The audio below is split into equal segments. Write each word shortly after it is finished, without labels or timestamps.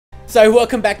So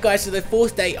welcome back guys to the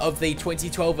fourth day of the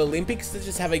 2012 Olympics. Let's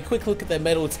just have a quick look at the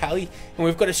medal tally. And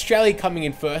we've got Australia coming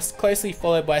in first, closely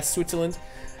followed by Switzerland.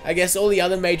 I guess all the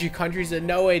other major countries are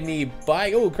nowhere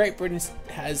nearby. Oh, Great Britain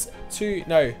has what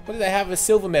do they have? A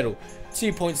silver medal.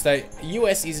 2 points though.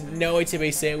 US is nowhere to be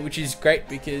seen, which is great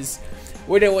because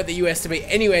we don't want the US to be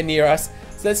anywhere near us.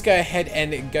 So let's go ahead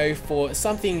and go for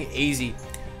something easy.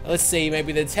 Let's see,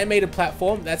 maybe the 10-meter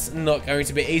platform. That's not going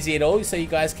to be easy at all, so you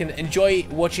guys can enjoy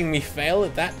watching me fail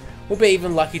at that. We'll be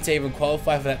even lucky to even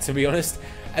qualify for that, to be honest.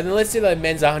 And then let's do the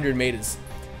men's 100 meters.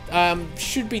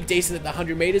 Should be decent at the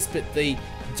 100 meters, but the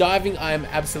diving I am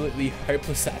absolutely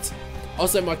hopeless at.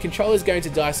 Also, my controller is going to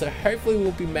die, so hopefully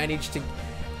we'll be managed to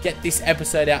get this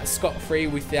episode out scot-free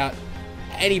without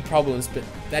any problems, but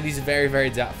that is very,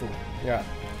 very doubtful. Right,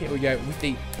 here we go with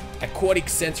the aquatic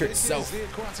center itself. This is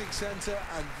the aquatic center,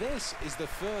 and this is the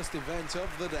first event of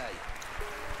the day.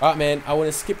 Alright man, I want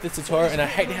to skip the tutorial, and I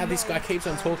hate how this guy keeps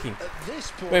on talking.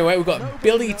 Anyway, we've got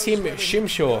Billy Tim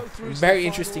Shimshaw. Very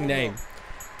interesting name.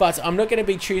 But I'm not going to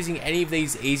be choosing any of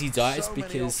these easy dives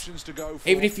because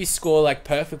even if you score like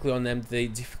perfectly on them, the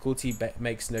difficulty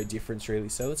makes no difference really.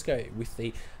 So let's go with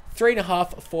the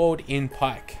 3.5 forward in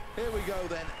pike. Here we go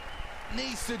then.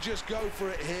 Needs to just go for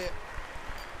it here.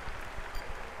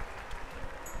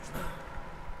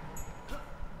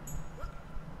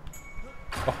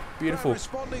 Oh, beautiful.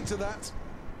 Responding to that.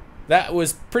 That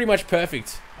was pretty much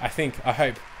perfect, I think, I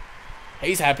hope.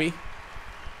 He's happy.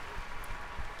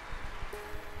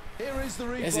 Here is the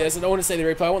replay. Yes, I don't want to see the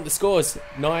replay. I want the scores.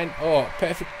 9. Oh,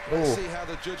 perfect. Let's Oh. see how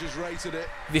the judges rated it.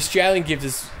 The Australian gives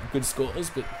us good scores,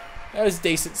 but that was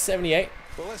decent. 78.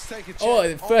 Well, let's take a check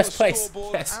Oh, first the place.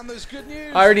 scoreboard, Yes. and there's good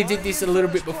news. I already did this a little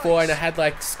bit First before, place. and I had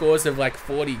like scores of like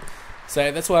 40. So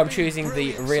that's why I'm choosing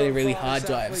the Brilliant really, so really far, hard this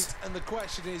dives. athlete, and the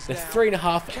question is The now,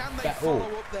 3.5. can they follow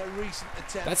up their recent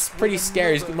attempt That's with pretty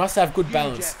scary. It another must have good huge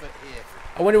balance. effort here?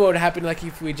 I wonder what would happen like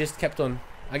if we just kept on.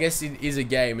 I guess it is a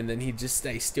game, and then he'd just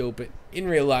stay still. But in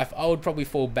real life, I would probably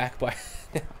fall back by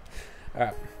now. All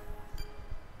right.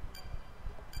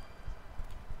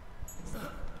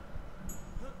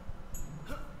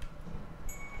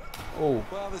 Oh.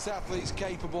 Well, this athlete's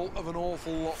capable of an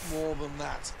awful lot more than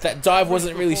that. That dive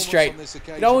wasn't really straight. On this It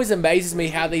occasion. always amazes me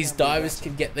how these divers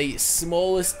can get the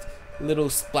smallest little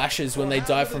splashes when they Well, how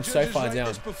dive do from the so judges far rate down.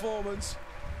 this performance?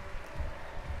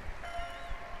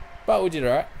 But we did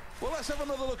alright. Well, let's have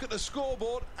another look at the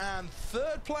scoreboard, and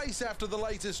third place after the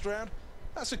latest round.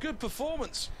 That's a good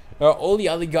performance. All the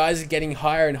other guys are getting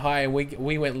higher and higher, and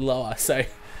we went lower, so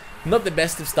not the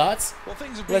best of starts. Well,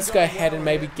 things have been Let's go going ahead well and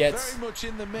maybe here. get, very much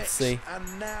in the mix. let's see,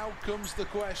 And now comes the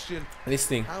question: this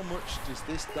thing. how much does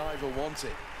this diver want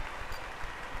it?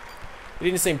 It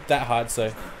didn't seem that hard,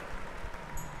 so.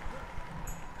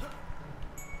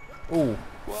 Ooh.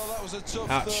 Well, that was a tough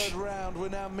Ouch. third round. We're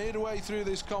now midway through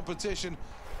this competition,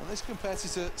 and this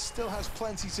competitor still has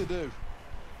plenty to do.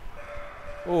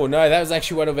 Oh no, that was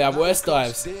actually one of our That worst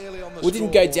costs dives. dearly on the We didn't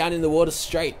go scoreboard. down in the water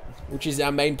straight, which is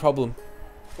our main problem.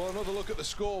 Well, another look at the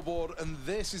scoreboard, and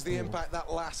this is the impact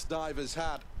that last dive has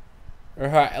had.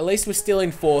 Alright, at least we're still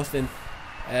in fourth, and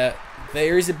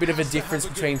there is a bit of a difference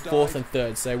between fourth and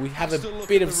third, so we have a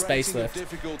bit of space left.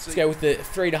 Let's go with the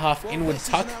 3.5 Well, inward this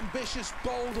tuck. is an ambitious,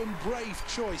 bold, and brave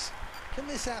choice. Can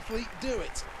this athlete do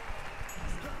it?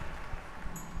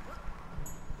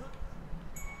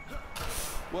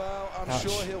 Well, I'm Ouch.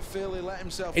 sure he'll feel he let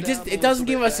himself It down just a doesn't little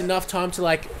give bit us there. enough time to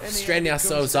like In the straighten end, it comes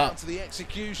ourselves down up, to the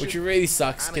execution, which really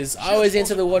sucks and because it I always just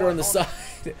enter the wasn't water on the quite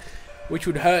side, which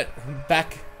would hurt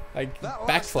back, like That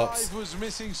last backflops. dive was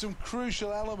missing some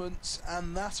crucial elements,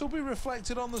 and that'll be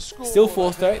reflected on the score. Still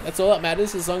fourth though. That's all that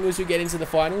matters as long as we get into the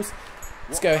finals.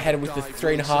 Let's go ahead with the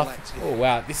 3.5. Oh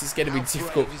wow, this is going to be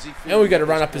difficult, and we got to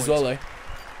run up as well though.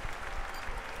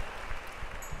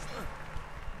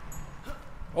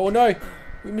 Oh no,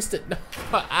 we missed it. No.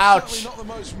 Ouch. Certainly not the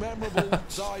most memorable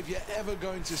dive you're ever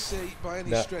going to see by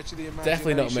any No, stretch of the imagination.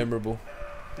 definitely not memorable.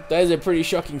 Those are pretty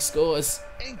shocking scores.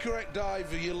 Incorrect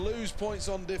dive, you lose points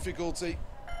on difficulty.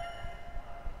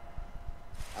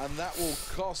 And that will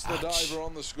cost the Ouch. diver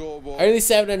on the scoreboard. Only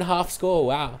 7.5 score.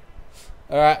 Wow.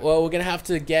 All right. Well, we're gonna have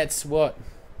to get what?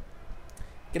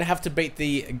 Gonna have to beat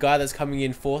the guy that's coming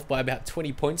in fourth by about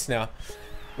 20 points now.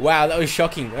 Wow, that was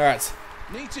shocking. All right.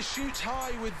 Need to shoot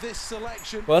high with this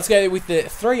selection. Well, let's go with the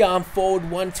 3-arm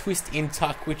forward, 1 twist in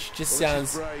tuck, which just Well, this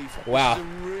sounds. is brave. This Wow. is a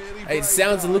really It brave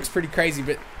sounds and dive. looks pretty crazy,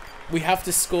 but we have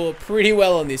to score pretty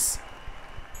well on this.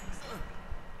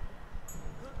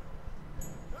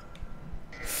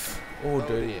 Oh,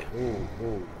 dude. Oh,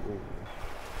 oh, oh.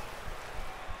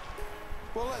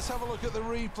 Well, let's have a look at the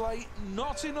replay.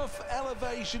 Not enough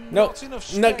elevation, Nope, not enough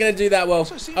strength. not going to do that well.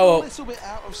 So Oh, a little bit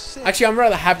out of sync. actually, I'm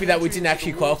rather happy that we didn't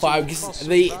actually qualify because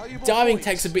the diving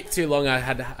takes a bit too long.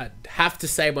 I'd have to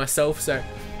say myself, so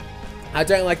I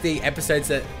don't like the episodes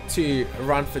that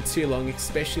run for too long,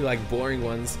 especially like boring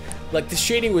ones. Like the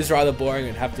shooting was rather boring,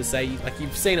 I'd have to say. Like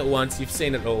you've seen it once, you've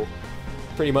seen it all,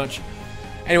 pretty much.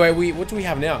 Anyway, what do we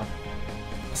have now?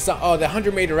 So, oh, the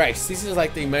 100-meter race. This is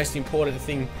like the most important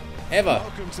thing ever.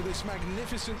 Welcome to this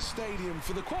magnificent stadium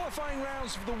for the qualifying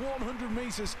rounds for the 100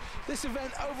 meters. This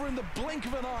event over in the blink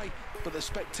of an eye, but the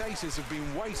spectators have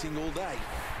been waiting all day.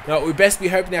 No, we best be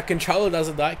hoping our controller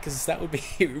doesn't die, because that would be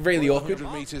really awkward.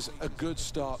 100 meters, a good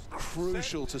start,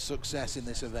 crucial to success in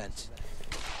this event.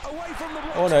 Away from the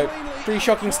blocks, Oh no, pretty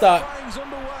shocking start.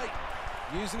 underway.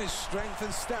 Using his strength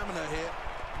and stamina here.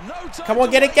 No time. Come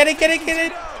on, get it, get it, get it,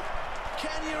 get it.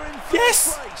 Kenya in first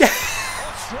Yes! place.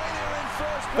 Australia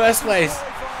in First place.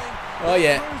 Oh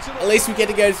yeah, at least we get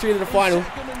to go through to the final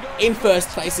in first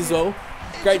place as well.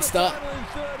 Great start.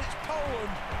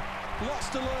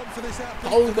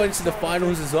 Poland got into the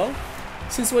finals as well.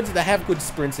 Since when did they have good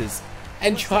sprinters?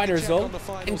 And China as well,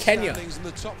 and Kenya.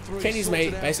 Kenya's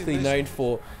basically known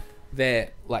for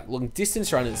their like long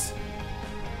distance runners,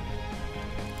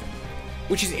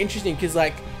 which is interesting because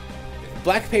like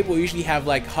black people usually have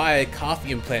like higher calf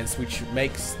implants, which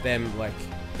makes them like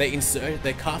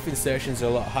their calf insertions are a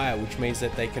lot higher, which means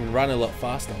that they can run a lot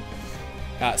faster,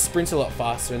 sprint a lot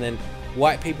faster, and then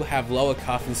white people have lower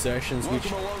calf insertions, which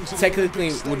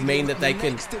technically would mean that they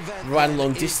can run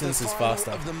long distances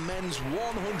faster.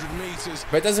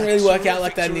 But it doesn't really work out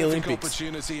like that in the Olympics.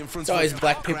 It's always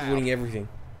black people winning everything.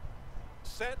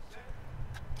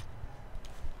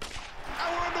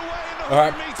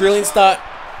 Alright, brilliant start.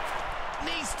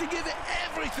 Needs to give it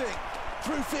everything.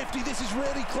 Through 50, this is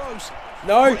really close.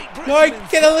 No, no,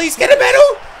 get at least get a medal.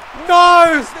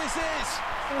 No. This is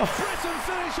Britain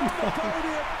finish on the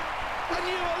podium. A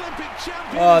new Olympic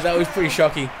champion. Oh, that was pretty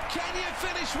shocking. Kenya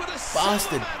finished with a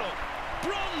Bastard. silver medal.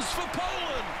 Bronze for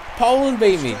Poland. Poland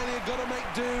beat me. Australia got to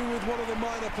make do with one of the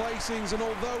minor placings, and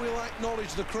although we'll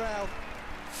acknowledge the crowd,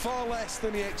 far less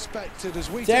than he expected.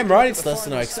 As we Damn right, it's less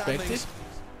than I expected.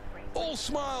 All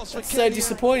smiles for That's so Kenya.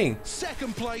 disappointing.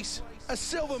 Second place, a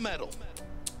silver medal.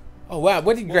 Oh wow,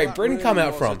 where did Great Britain come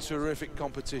out from? A terrific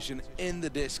competition in the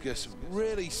discus.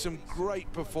 Really some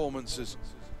great performances.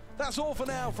 That's all for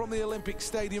now from the Olympic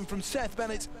Stadium. From Seth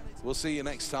Bennett, we'll see you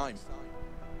next time.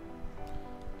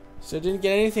 So didn't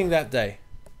get anything that day.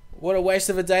 What a waste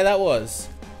of a day that was.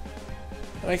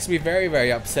 That makes me very,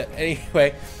 very upset.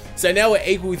 Anyway, so now we're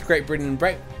equal with Great Britain.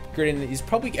 Great Britain is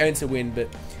probably going to win, but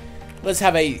let's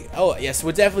have a... Oh, yes,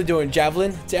 we're definitely doing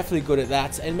javelin. Definitely good at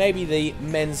that. And maybe the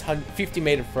men's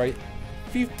 50-meter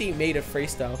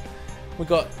freestyle. We've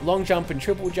got long jump and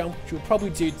triple jump, which we'll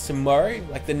probably do tomorrow,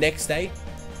 like the next day.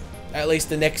 At least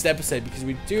the next episode, because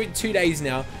we do it 2 days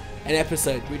now, an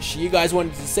episode, which you guys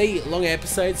wanted to see, longer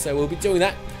episodes, so we'll be doing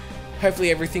that. Hopefully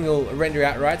everything will render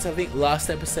out right. So I think last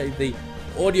episode the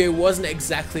audio wasn't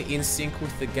exactly in sync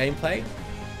with the gameplay,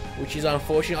 which is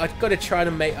unfortunate. I got to try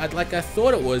to make, I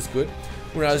thought it was good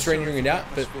when I was rendering it out,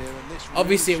 but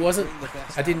obviously it wasn't.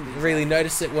 I didn't really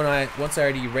notice it once I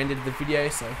already rendered the video,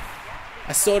 so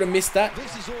I sort of missed that.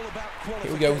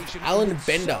 Here we go with Alan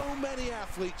Bender. So many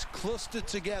athletes clustered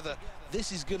together.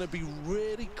 This is going to be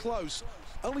really close.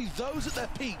 Only those at their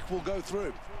peak will go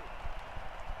through.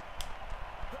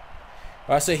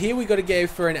 Alright, so here we got to go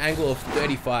for an angle of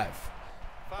 35.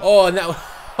 Oh, and that,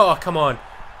 oh, come on.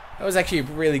 That was actually a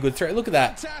really good throw. Look at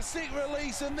that. Fantastic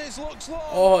release, and this looks long.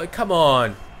 Oh, come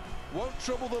on. Won't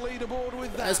trouble the leaderboard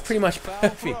with that. That's pretty much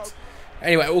perfect.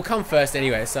 Anyway, we'll come first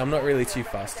anyway, so I'm not really too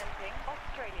fussed.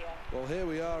 Well, here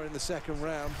we are in the second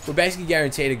round. We're basically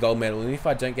guaranteed a gold medal, and if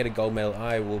I don't get a gold medal,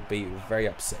 I will be very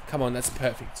upset. Come on, that's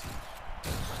perfect.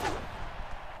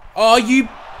 Oh, you...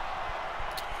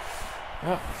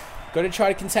 Oh, got to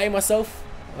try to contain myself.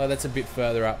 Oh, that's a bit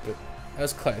further up, but that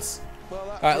was close. Well,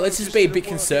 Alright, let's just be a bit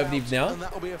conservative now, and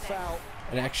that'll be a foul.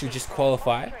 and actually just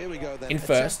qualify Here we go, then. in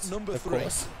first, Number of 3.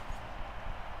 course.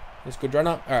 That's good run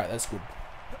up. Alright, that's good.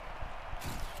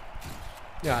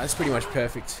 Yeah, that's pretty much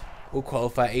perfect. We'll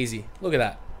qualify easy. Look at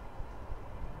that.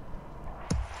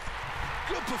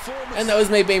 Good performance. And that was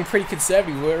me being pretty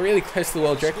conservative. We were really close to the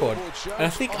world record. And I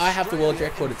think I have the world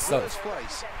record itself.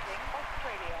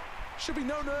 Should be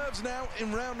no nerves now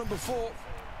in round number 4.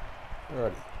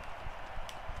 Alrighty.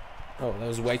 Oh, that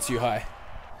was way too high.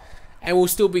 And we'll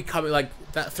still be coming, like,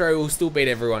 that throw will still beat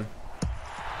everyone.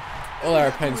 All our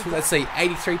opponents. Let's see,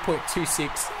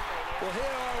 83.26. Well, here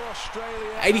are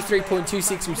Australia.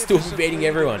 83.26, we've still been beating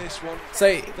everyone.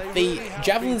 So the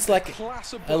javelin's like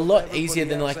a lot easier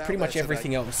than like pretty much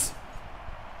everything else.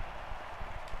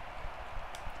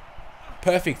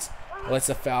 Perfect. Oh, that's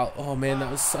a foul. Oh man, that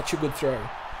was such a good throw.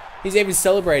 He's even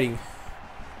celebrating.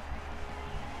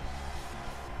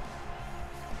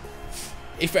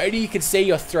 If only you could see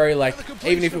your throw, like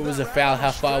even if it was a foul, how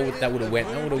far that would have went.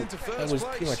 That was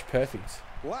pretty much perfect.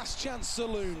 Last chance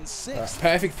saloon. Right,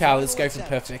 perfect power. Let's go for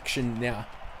perfection now.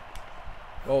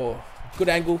 Oh, good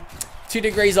angle. 2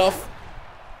 degrees off.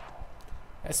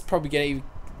 That's probably gonna.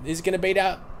 Is it gonna beat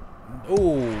out?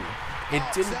 Oh, it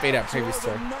didn't beat out previous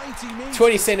throw.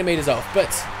 20 centimeters off,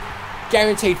 but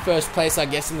guaranteed first place, I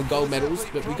guess, in the gold medals.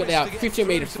 But we got our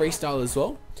 50-meter freestyle as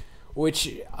well,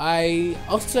 which I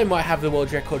also might have the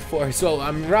world record for as well.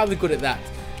 I'm rather good at that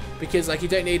because like you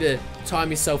don't need to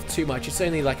time yourself too much. It's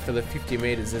only like for the 50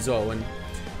 meters as well, and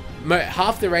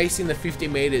half the race in the 50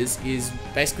 meters is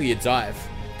basically a dive.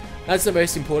 That's the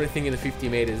most important thing in the 50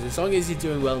 meters. As long as you're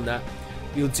doing well in that,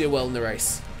 you'll do well in the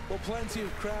race. Well, plenty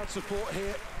of crowd support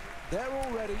here. They're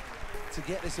all ready to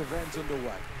get this event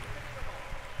underway.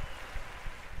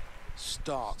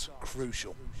 Start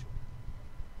crucial.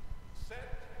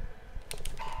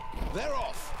 They're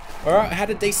off. All right, had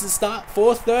a decent start.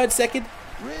 4th, 3rd, 2nd.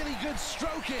 Really good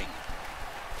stroking.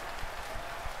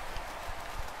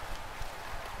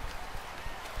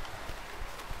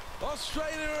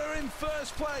 Australia are in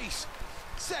first place.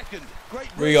 2nd, Great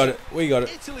Britain. We got it. We got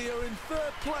it. Italy are in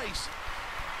 3rd place.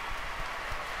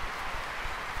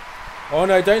 Oh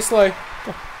no, don't slow.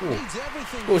 Needs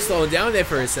everything. We were slowing down there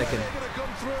for a second. They're going to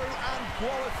come through and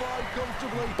qualify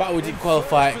comfortably. But we did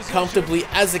qualify comfortably,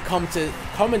 as the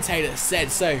commentator said.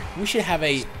 So we should have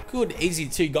a good, easy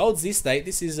 2 golds this day.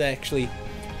 This is actually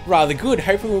rather good.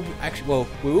 Hopefully,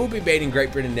 we will be beating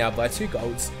Great Britain now by 2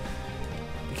 golds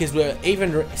because we're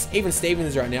even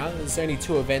Stevens right now. There's only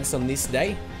 2 events on this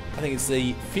day. I think it's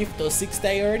the 5th or 6th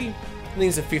day already. I think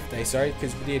it's the 5th day. Sorry,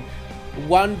 because we did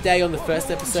 1 day on the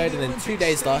first episode and then 2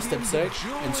 days last episode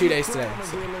and 2 days today.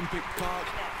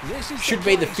 So should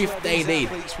be the 5th day indeed.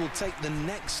 Athletes will take the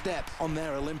next step on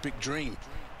their Olympic dream.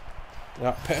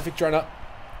 Right, perfect run up.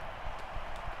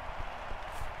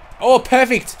 Oh,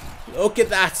 perfect! Look at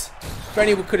that. If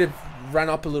only we could have run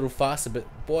up a little faster, but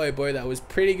boy, oh boy, that was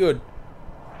pretty good.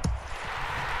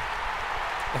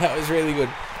 That was really good.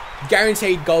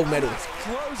 Guaranteed gold medal.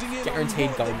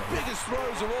 Guaranteed gold medal. Biggest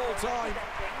throws of all time.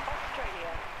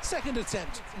 2nd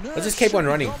attempt. I'll just keep on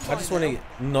running. I just want to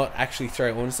not actually throw it.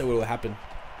 I want to see what will happen.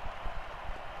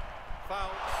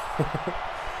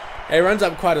 It runs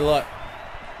up quite a lot.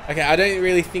 Okay, I don't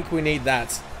really think we need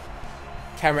that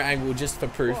camera angle just for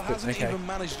proof, but okay. Even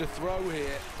managed to throw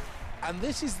here. And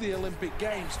this is the Olympic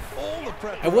Games. All the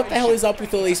preparation. And what the hell is up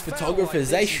with all these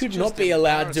photographers? They should not be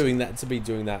allowed doing that to be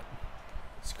doing that.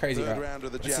 It's crazy, right?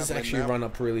 Let's just actually run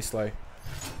up really slow.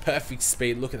 Perfect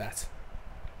speed. Look at that.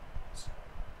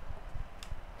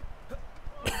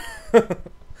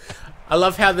 I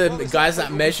love how the guys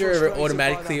that measure are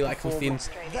automatically like within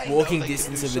walking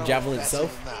distance of the javelin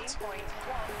itself.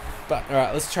 But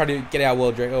alright, let's try to get our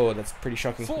world record. Oh, that's pretty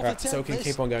shocking. Alright, so we can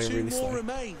keep on going really slow.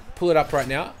 Pull it up right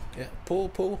now. Yeah,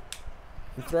 pull,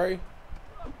 and throw.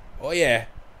 Oh yeah.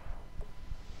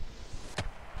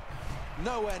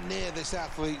 Nowhere near this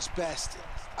athlete's best.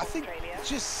 I think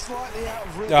just slightly out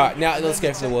of rhythm. Alright, now let's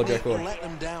go for the world record. Let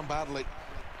them down badly.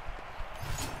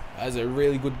 That was a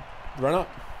really good run up.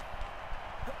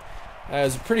 That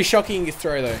was a pretty shocking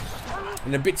throw though,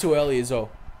 and a bit too early as well.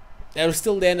 That will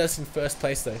still land us in first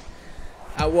place though.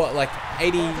 At what, like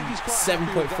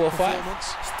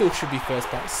 87.45? Still should be first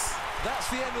place. That's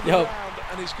the end of the round,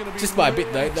 and it's going to be just by a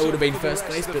bit though. That would have been first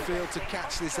place, but to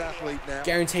catch this athlete now.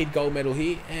 Guaranteed gold medal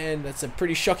here, and that's a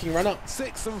pretty shocking run up.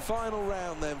 6th and final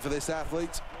round then for this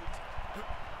athlete.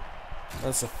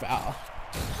 That's a foul.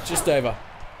 Just over.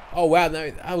 Oh wow,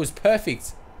 no, that was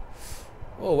perfect.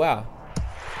 Oh wow.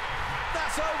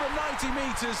 That's over 90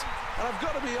 meters. And I've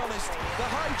got to be honest, the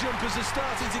high jumpers are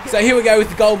starting to get... So here we go with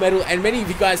the gold medal, and many of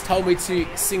you guys told me to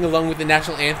sing along with the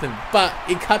national anthem, but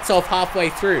it cuts off halfway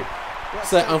through.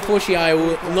 So unfortunately I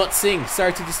will not sing.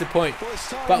 Sorry to disappoint.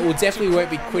 But we'll definitely won't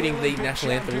be quitting the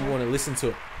national anthem. We want to listen to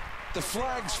it. The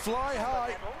flags fly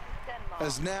high.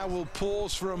 As now we'll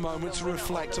pause for a moment to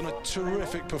reflect on a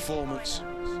terrific performance.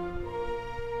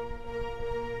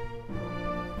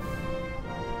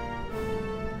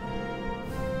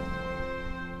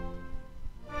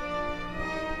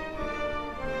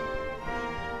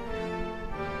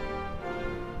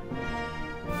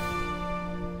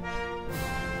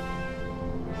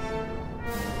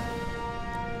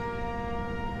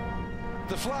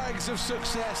 The flags of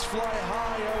success fly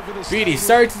high over the Beauty. stadium.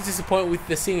 Sorry to disappoint with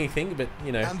the singing thing, but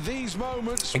you know, And these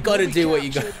moments you got to will be do what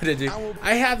you captured got to do. and will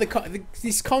I have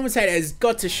this commentator has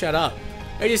got to shut up.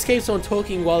 He just keeps on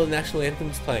talking while the national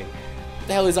anthem's playing. What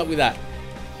the hell is up with that?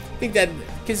 I think that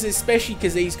especially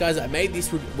because these guys that made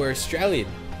this were Australian.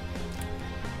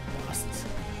 Bastards.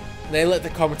 They let the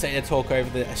commentator talk over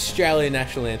the Australian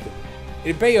national anthem.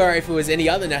 It'd be alright if it was any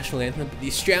other national anthem, but the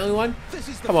Australian one? This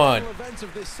is the Come on. final event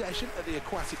of this session at the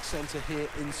Aquatic Centre here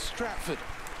in Stratford.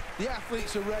 The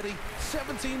athletes are ready.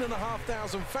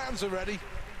 17,500 fans are ready.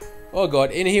 Oh god,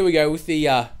 and here we go with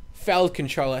the fouled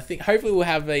control. I think hopefully we'll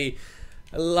have a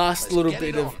last little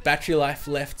bit of battery life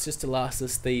left just to last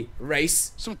us the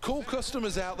race. Some cool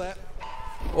customers out there.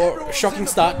 Or Everyone's shocking in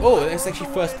the start. pool Oh, that's actually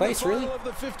first underway in place, the really? final of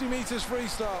the 50 metres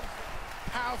freestyle.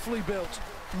 Powerfully built.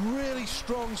 Really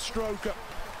strong stroker.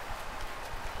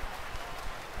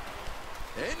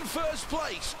 In first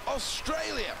place,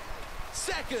 Australia.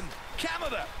 Second,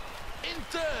 Canada. In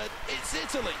third, it's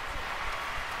Italy.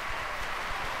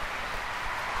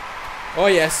 Oh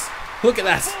yes, look at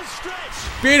that. Full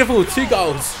stretch. Beautiful, 2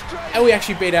 goals. And we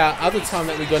actually beat our other time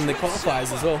that we got in the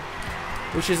qualifiers as well,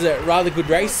 which is a rather good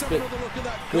race, but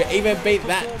we even beat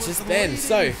that just then.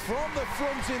 So From the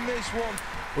front in this one.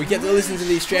 we get to listen to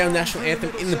the Australian national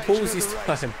anthem in the pools this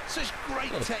time. Such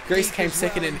great technique Greece came as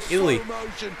second well, in Italy. slow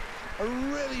motion. A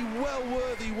really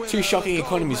well-worthy winner 2 of shocking the gold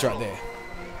economies right medal. there.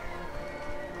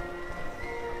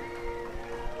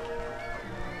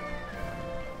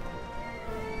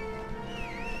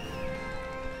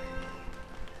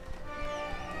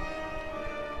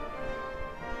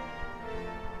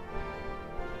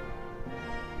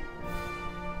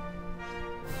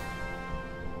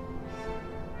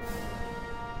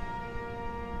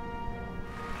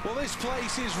 Well, this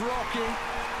place is rocking,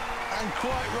 and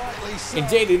quite rightly so.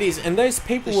 Indeed it is, and those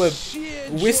people were Sheer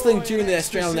whistling joy during and the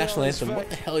Australian ecstasy national on his anthem. What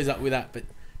the face. hell is up with that? But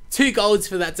 2 golds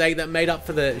for that day that made up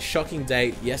for the shocking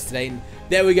day yesterday. And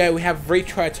there we go, we have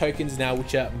retry tokens now,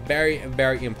 which are very,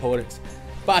 very important.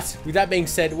 But with that being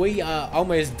said, we are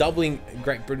almost doubling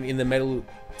Great Britain in the medal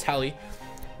tally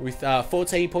with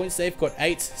 14 points. They've got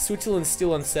 8. Switzerland's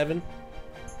still on 7.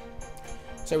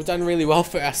 So we've done really well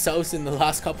for ourselves in the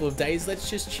last couple of days. Let's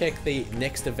just check the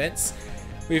next events.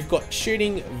 We've got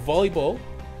shooting, volleyball.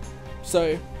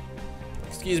 So,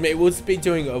 excuse me, we'll be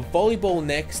doing a volleyball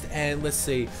next, and let's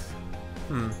see.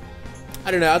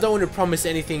 I don't know, I don't want to promise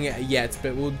anything yet,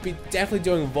 but we'll be definitely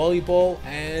doing volleyball,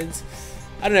 and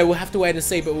I don't know, we'll have to wait and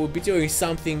see, but we'll be doing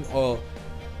something, or,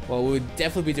 well, we'll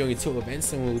definitely be doing 2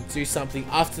 events, and we'll do something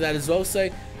after that as well. So,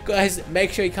 guys,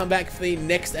 make sure you come back for the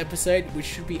next episode, which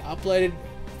should be uploaded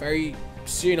very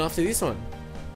soon after this one.